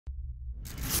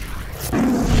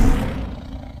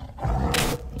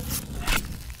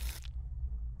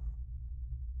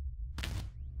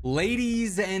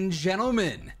Ladies and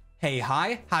gentlemen, hey,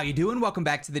 hi, how you doing? Welcome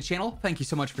back to the channel. Thank you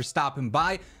so much for stopping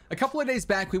by. A couple of days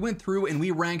back, we went through and we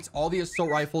ranked all the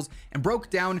assault rifles and broke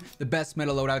down the best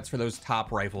meta loadouts for those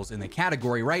top rifles in the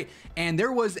category, right? And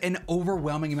there was an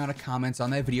overwhelming amount of comments on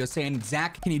that video saying,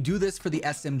 Zach, can you do this for the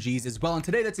SMGs as well? And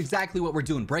today, that's exactly what we're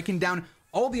doing, breaking down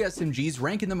all the SMGs,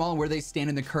 ranking them all and where they stand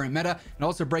in the current meta, and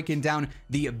also breaking down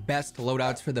the best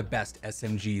loadouts for the best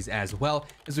SMGs as well.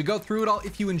 As we go through it all,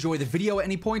 if you enjoy the video at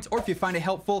any point, or if you find it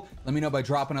helpful, let me know by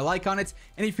dropping a like on it.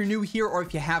 And if you're new here, or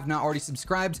if you have not already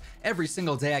subscribed, every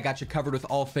single day I got you covered with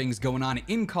all things going on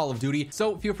in Call of Duty,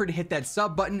 so feel free to hit that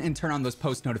sub button and turn on those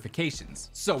post notifications.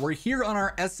 So we're here on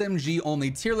our SMG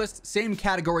only tier list, same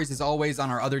categories as always on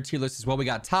our other tier list as well. We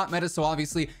got top meta, so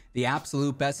obviously the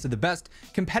absolute best of the best.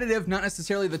 Competitive, not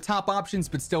necessarily the top options,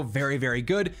 but still very, very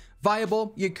good.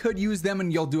 Viable, you could use them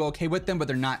and you'll do okay with them, but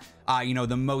they're not,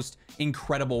 the most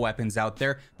incredible weapons out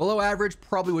there. Below average,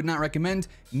 probably would not recommend.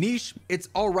 Niche, it's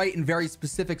all right in very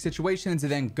specific situations,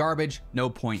 and then garbage, no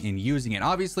point in using it.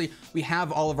 Obviously, we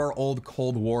have all of our old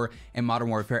Cold War and Modern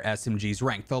Warfare SMGs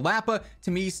ranked. The Lapa,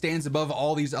 to me, stands above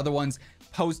all these other ones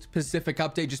post-Pacific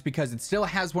update, just because it still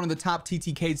has one of the top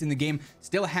TTKs in the game,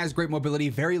 still has great mobility,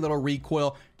 very little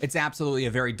recoil. It's absolutely a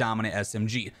very dominant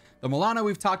SMG. The Milano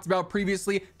we've talked about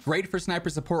previously, great for sniper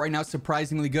support right now,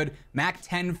 surprisingly good. Mac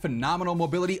 10, phenomenal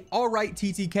mobility, all right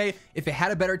TTK. If it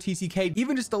had a better TTK,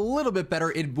 even just a little bit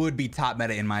better, it would be top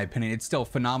meta in my opinion. It's still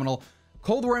phenomenal.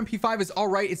 Cold War MP5 is all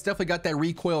right. It's definitely got that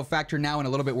recoil factor now and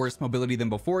a little bit worse mobility than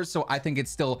before, so I think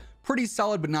it's still pretty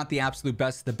solid, but not the absolute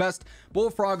best of the best.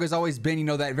 Bullfrog has always been,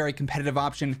 that very competitive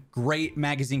option. Great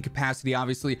magazine capacity,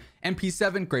 obviously.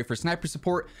 MP7, great for sniper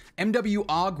support. MW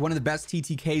AUG, one of the best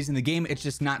TTKs in the game. It's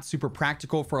just not super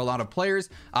practical for a lot of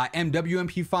players. MW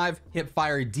MP5,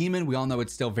 Hipfire Demon. We all know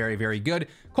it's still very, very good.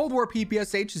 Cold War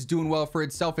PPSH is doing well for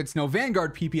itself. It's no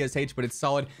Vanguard PPSH, but it's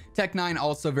solid. Tech 9,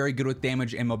 also very good with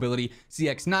damage and mobility.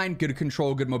 CX9, good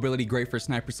control, good mobility, great for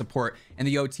sniper support. And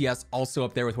the OTS also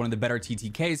up there with one of the better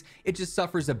TTKs. It just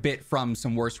suffers a bit from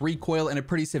some worse recoil and a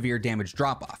pretty severe damage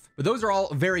drop off. But those are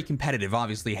all very competitive,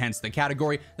 obviously, hence the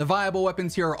category. The viable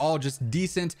weapons here are all just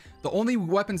decent. The only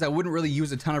weapons I wouldn't really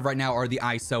use a ton of right now are the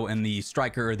ISO and the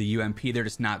Striker or the UMP. They're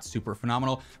just not super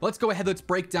phenomenal. But let's go ahead, let's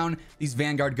break down these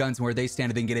Vanguard guns and where they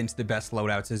stand and then get into the best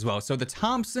loadouts as well. So the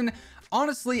Thompson,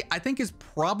 honestly, I think is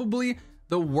probably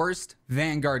the worst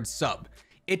Vanguard sub.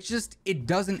 It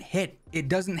doesn't hit. It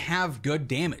doesn't have good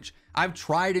damage. I've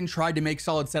tried to make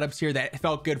solid setups here that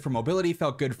felt good for mobility,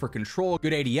 felt good for control,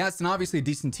 good ADS, and obviously a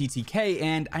decent TTK,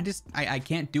 and I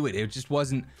can't do it. It just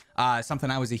wasn't something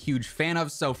I was a huge fan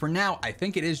of. So for now, I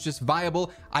think it is just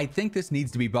viable. I think this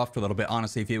needs to be buffed a little bit,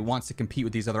 honestly, if it wants to compete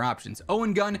with these other options.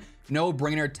 Owen Gun, no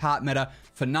brainer, top meta,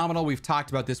 phenomenal. We've talked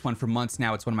about this one for months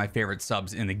now. It's one of my favorite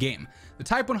subs in the game. The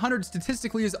Type 100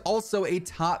 statistically is also a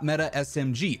top meta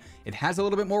SMG. It has a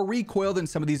little bit more recoil than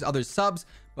some of these other subs,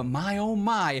 but my oh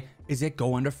my, is it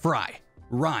going to fry.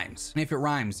 Rhymes. And if it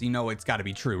rhymes, it's got to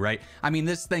be true, right? I mean,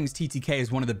 this thing's TTK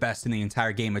is one of the best in the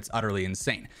entire game. It's utterly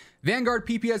insane. Vanguard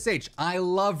PPSH, I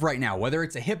love right now. Whether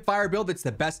it's a hipfire build, it's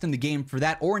the best in the game for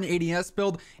that, or an ADS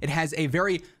build, it has a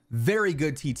very, very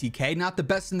good TTK. Not the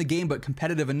best in the game, but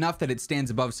competitive enough that it stands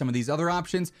above some of these other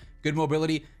options. Good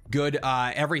mobility, good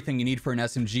everything you need for an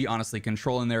SMG, honestly.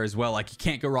 Control in there as well, like you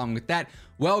can't go wrong with that.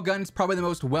 Wellgun's probably the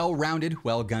most well-rounded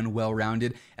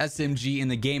SMG in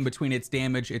the game between its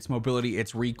damage, its mobility,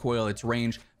 its recoil, its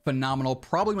range. Phenomenal.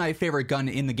 Probably my favorite gun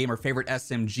in the game, or favorite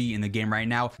SMG in the game right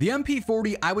now. The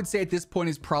MP40, I would say at this point,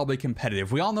 is probably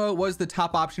competitive. We all know it was the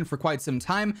top option for quite some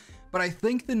time, but I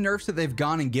think the nerfs that they've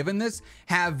gone and given this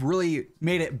have really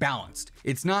made it balanced.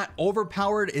 It's not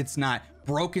overpowered, it's not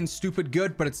broken stupid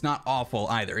good, but it's not awful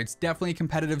either. It's definitely a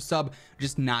competitive sub,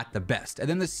 just not the best. And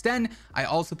then the Sten, I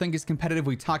also think is competitive.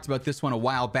 We talked about this one a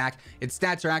while back. Its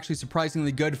stats are actually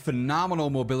surprisingly good,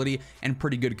 phenomenal mobility and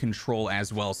pretty good control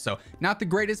as well. So not the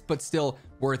greatest, but still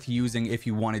worth using if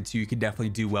you wanted to. You could definitely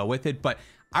do well with it. But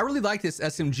I really like this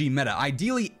SMG meta.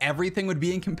 Ideally, everything would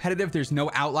be in competitive. There's no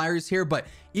outliers here, but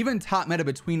even top meta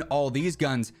between all these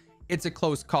guns, it's a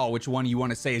close call which one you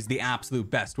want to say is the absolute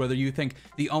best. Whether you think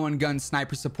the Owen Gun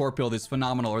sniper support build is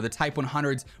phenomenal, or the Type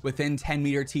 100s within 10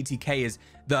 meter TTK is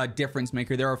the difference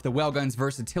maker there, or if the Wellgun's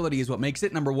versatility is what makes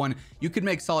it number one, you could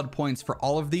make solid points for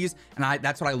all of these, and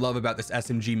that's what I love about this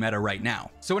SMG meta right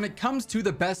now. So when it comes to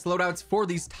the best loadouts for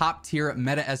these top tier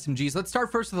meta SMGs, let's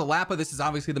start first with the Lapa. This is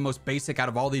obviously the most basic out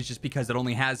of all these just because it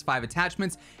only has 5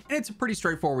 attachments and it's a pretty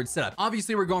straightforward setup.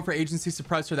 Obviously we're going for agency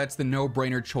suppressor. That's the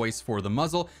no-brainer choice for the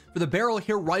muzzle. For the barrel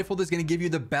here, rifled is going to give you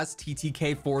the best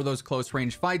TTK for those close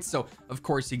range fights, so of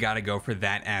course you got to go for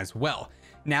that as well.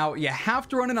 Now you have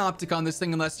to run an optic on this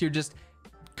thing unless you're just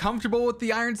comfortable with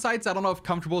the iron sights. I don't know if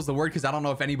comfortable is the word, because I don't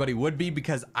know if anybody would be,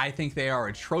 because I think they are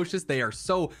atrocious. They are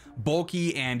so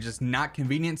bulky and just not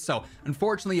convenient. So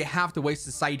unfortunately you have to waste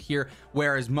the sight here,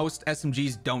 whereas most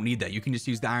SMGs don't need that. You can just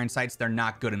use the iron sights. They're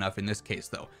not good enough in this case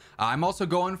though. I'm also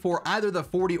going for either the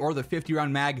 40 or the 50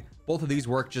 round mag. Both of these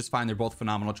work just fine. They're both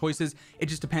phenomenal choices. It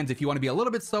just depends if you want to be a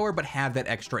little bit slower but have that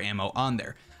extra ammo on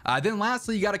there. Then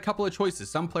lastly, you got a couple of choices.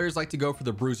 Some players like to go for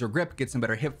the bruiser grip, get some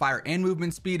better hip fire and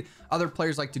movement speed. Other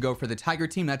players like to go for the tiger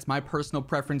team. That's my personal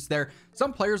preference there.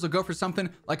 Some players will go for something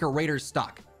like a Raiders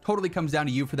stock. Totally comes down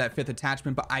to you for that 5th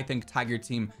attachment, but I think tiger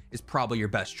team is probably your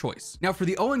best choice. Now for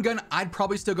the Owen gun, I'd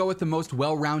probably still go with the most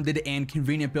well-rounded and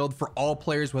convenient build for all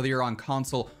players, whether you're on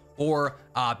console or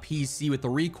PC with the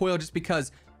recoil, just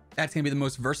because that's going to be the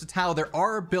most versatile. There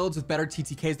are builds with better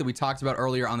TTKs that we talked about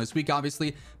earlier on this week,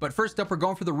 obviously, but first up, we're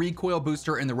going for the recoil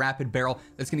booster and the rapid barrel.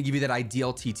 That's going to give you that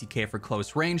ideal TTK for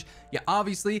close range. You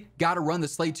obviously got to run the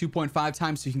slate 2.5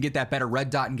 times so you can get that better red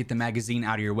dot and get the magazine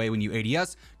out of your way when you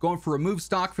ADS. Going for remove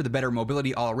stock for the better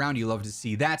mobility all around. You love to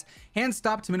see that. Hand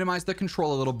stop to minimize the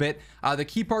control a little bit. The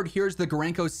key part here is the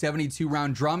Gorenko 72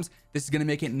 round drums. This is going to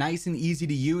make it nice and easy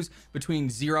to use. Between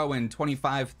 0 and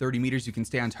 25-30 meters, you can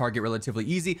stay on target relatively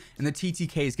easy, and the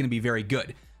TTK is going to be very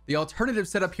good. The alternative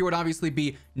setup here would obviously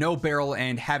be no barrel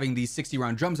and having these 60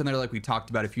 round drums in there like we talked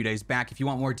about a few days back. If you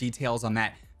want more details on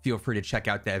that, feel free to check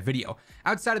out that video.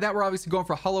 Outside of that, we're obviously going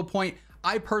for hollow point.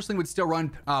 I personally would still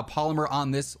run polymer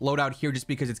on this loadout here just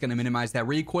because it's going to minimize that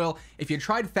recoil. If you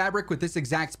tried fabric with this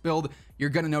exact build, you're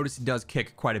going to notice it does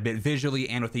kick quite a bit visually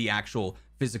and with the actual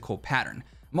physical pattern.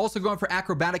 I'm also going for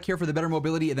acrobatic here for the better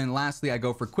mobility, and then lastly I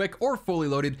go for quick or fully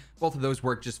loaded. Both of those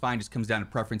work just fine. Just comes down to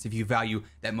preference if you value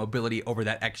that mobility over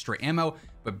that extra ammo.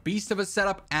 But beast of a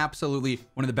setup, absolutely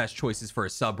one of the best choices for a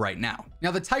sub right now.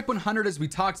 Now the Type 100, as we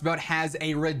talked about, has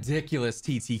a ridiculous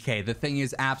TTK. The thing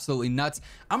is absolutely nuts.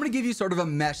 I'm going to give you sort of a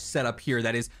mesh setup here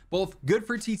that is both good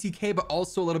for TTK but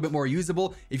also a little bit more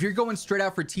usable. If you're going straight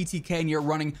out for TTK and you're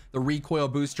running the recoil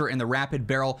booster and the rapid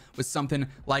barrel with something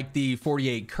like the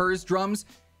 48 Kurz drums,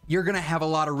 you're going to have a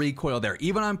lot of recoil there.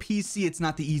 Even on PC, it's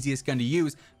not the easiest gun to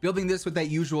use. Building this with that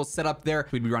usual setup there,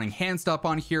 we'd be running hand stop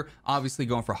on here, obviously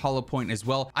going for hollow point as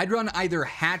well. I'd run either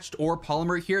hatched or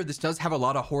polymer here. This does have a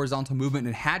lot of horizontal movement,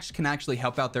 and hatched can actually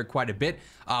help out there quite a bit.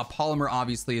 Polymer,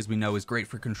 obviously, as we know, is great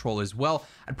for control as well.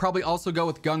 I'd probably also go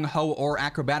with gung ho or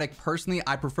acrobatic. Personally,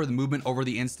 I prefer the movement over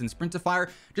the instant sprint to fire,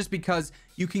 just because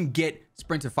you can get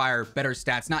sprint to fire better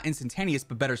stats, not instantaneous,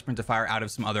 but better sprint to fire out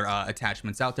of some other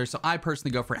attachments out there. So I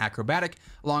personally go for acrobatic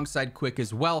alongside quick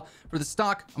as well. For the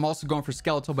stock, I'm also going for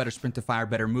skeletal, better sprint to fire,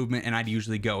 better movement, and I'd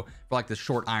usually go for like the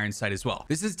short iron sight as well.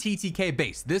 This is TTK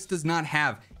based. This does not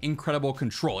have incredible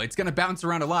control. It's going to bounce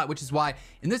around a lot, which is why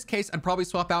in this case I'd probably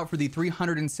swap out for the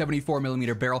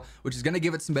 374mm barrel, which is going to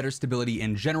give it some better stability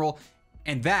in general,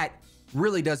 and that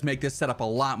really does make this setup a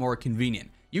lot more convenient.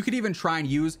 You could even try and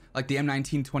use like the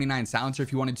M1929 silencer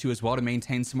if you wanted to as well to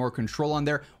maintain some more control on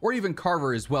there, or even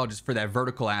Carver as well, just for that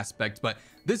vertical aspect. But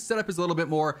this setup is a little bit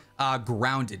more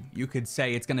grounded. You could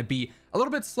say it's going to be a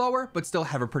little bit slower, but still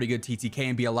have a pretty good TTK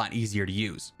and be a lot easier to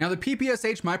use. Now the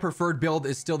PPSH, my preferred build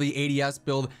is still the ADS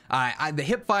build. The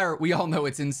hip fire, we all know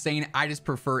it's insane. I just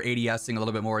prefer ADSing a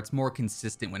little bit more. It's more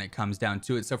consistent when it comes down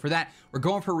to it. So for that, we're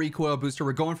going for recoil booster.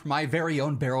 We're going for my very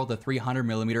own barrel, the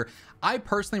 300mm. I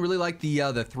personally really like the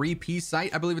 3P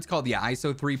sight. I believe it's called the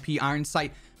ISO 3P iron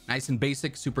sight. Nice and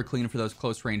basic, super clean for those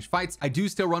close range fights. I do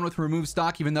still run with remove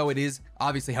stock, even though it is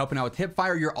obviously helping out with hip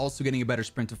fire. You're also getting a better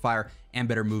sprint to fire and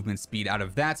better movement speed out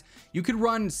of that. You could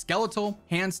run skeletal,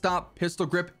 hand stop, pistol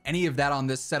grip, any of that on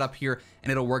this setup here,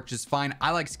 and it'll work just fine.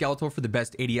 I like skeletal for the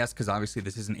best ADS because obviously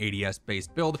this is an ADS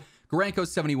based build. Gorenko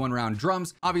 71 round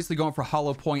drums, obviously going for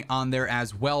hollow point on there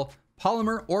as well.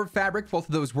 Polymer or fabric, both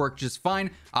of those work just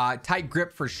fine. Tight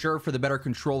grip for sure for the better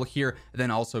control here, then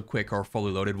also quick or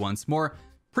fully loaded once more.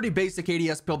 Pretty basic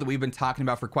ADS build that we've been talking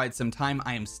about for quite some time.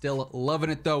 I am still loving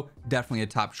it though. Definitely a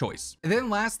top choice. And then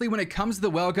lastly, when it comes to the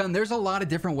well gun, there's a lot of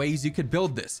different ways you could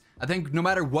build this. I think no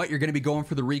matter what, you're going to be going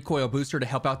for the recoil booster to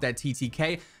help out that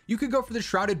TTK. You could go for the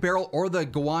shrouded barrel or the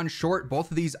Gowan short. Both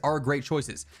of these are great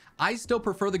choices. I still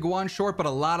prefer the Gowan short, but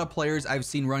a lot of players I've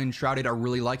seen running shrouded are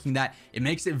really liking that. It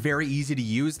makes it very easy to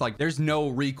use. Like there's no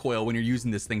recoil when you're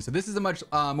using this thing. So this is a much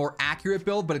more accurate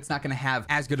build, but it's not going to have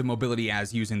as good a mobility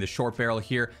as using the short barrel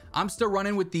here. I'm still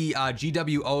running with the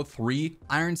GW03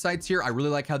 iron sights here. I really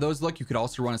like how those look. You could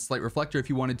also run a slight reflector if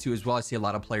you wanted to as well. I see a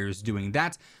lot of players doing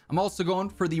that. I'm also going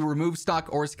for the remove stock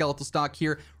or skeletal stock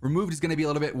here. Removed is going to be a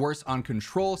little bit worse on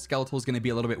control. Skeletal is going to be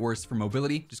a little bit worse for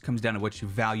mobility. Just comes down to what you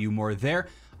value more there.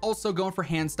 Also going for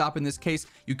hand stop in this case.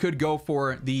 You could go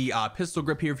for the pistol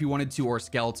grip here if you wanted to, or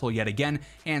skeletal yet again.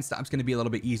 Hand stop's going to be a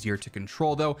little bit easier to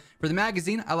control though. For the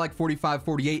magazine, I like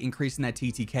 45-48, increasing that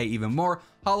TTK even more.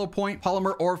 Hollow point,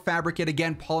 polymer or fabric yet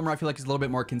again. Polymer I feel like is a little bit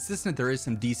more consistent. There is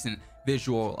some decent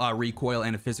visual recoil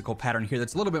and a physical pattern here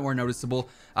that's a little bit more noticeable.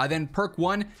 Then perk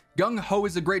 1, Gung Ho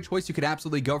is a great choice. You could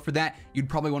absolutely go for that. You'd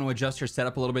probably want to adjust your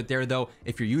setup a little bit there though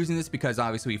if you're using this, because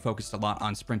obviously we focused a lot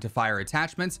on sprint to fire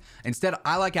attachments. Instead,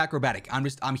 I like acrobatic.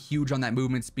 I'm huge on that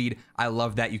movement speed. I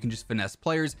love that. You can just finesse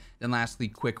players. Then lastly,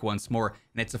 quick once more,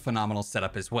 and it's a phenomenal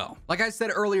setup as well. Like I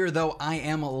said earlier though, I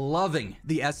am loving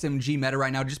the SMG meta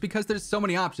right now just because there's so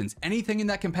many options. Anything in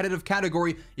that competitive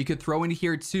category you could throw in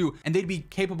here too, and they'd be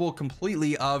capable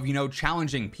completely of, you know,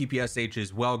 challenging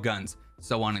PPSH's well guns,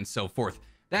 so on and so forth.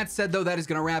 That said though, that is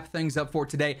going to wrap things up for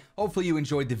today. Hopefully you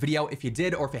enjoyed the video. If you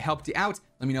did, or if it helped you out,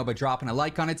 let me know by dropping a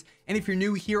like on it. And if you're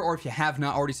new here, or if you have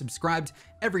not already subscribed,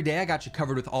 every day I got you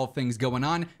covered with all things going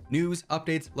on. News,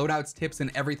 updates, loadouts, tips,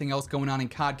 and everything else going on in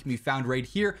COD can be found right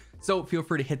here. So feel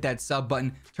free to hit that sub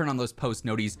button, turn on those post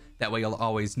noties. That way you'll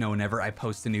always know whenever I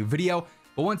post a new video.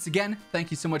 But once again, thank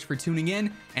you so much for tuning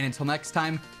in. And until next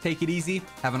time, take it easy,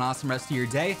 have an awesome rest of your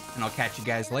day, and I'll catch you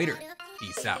guys later.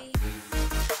 Peace out.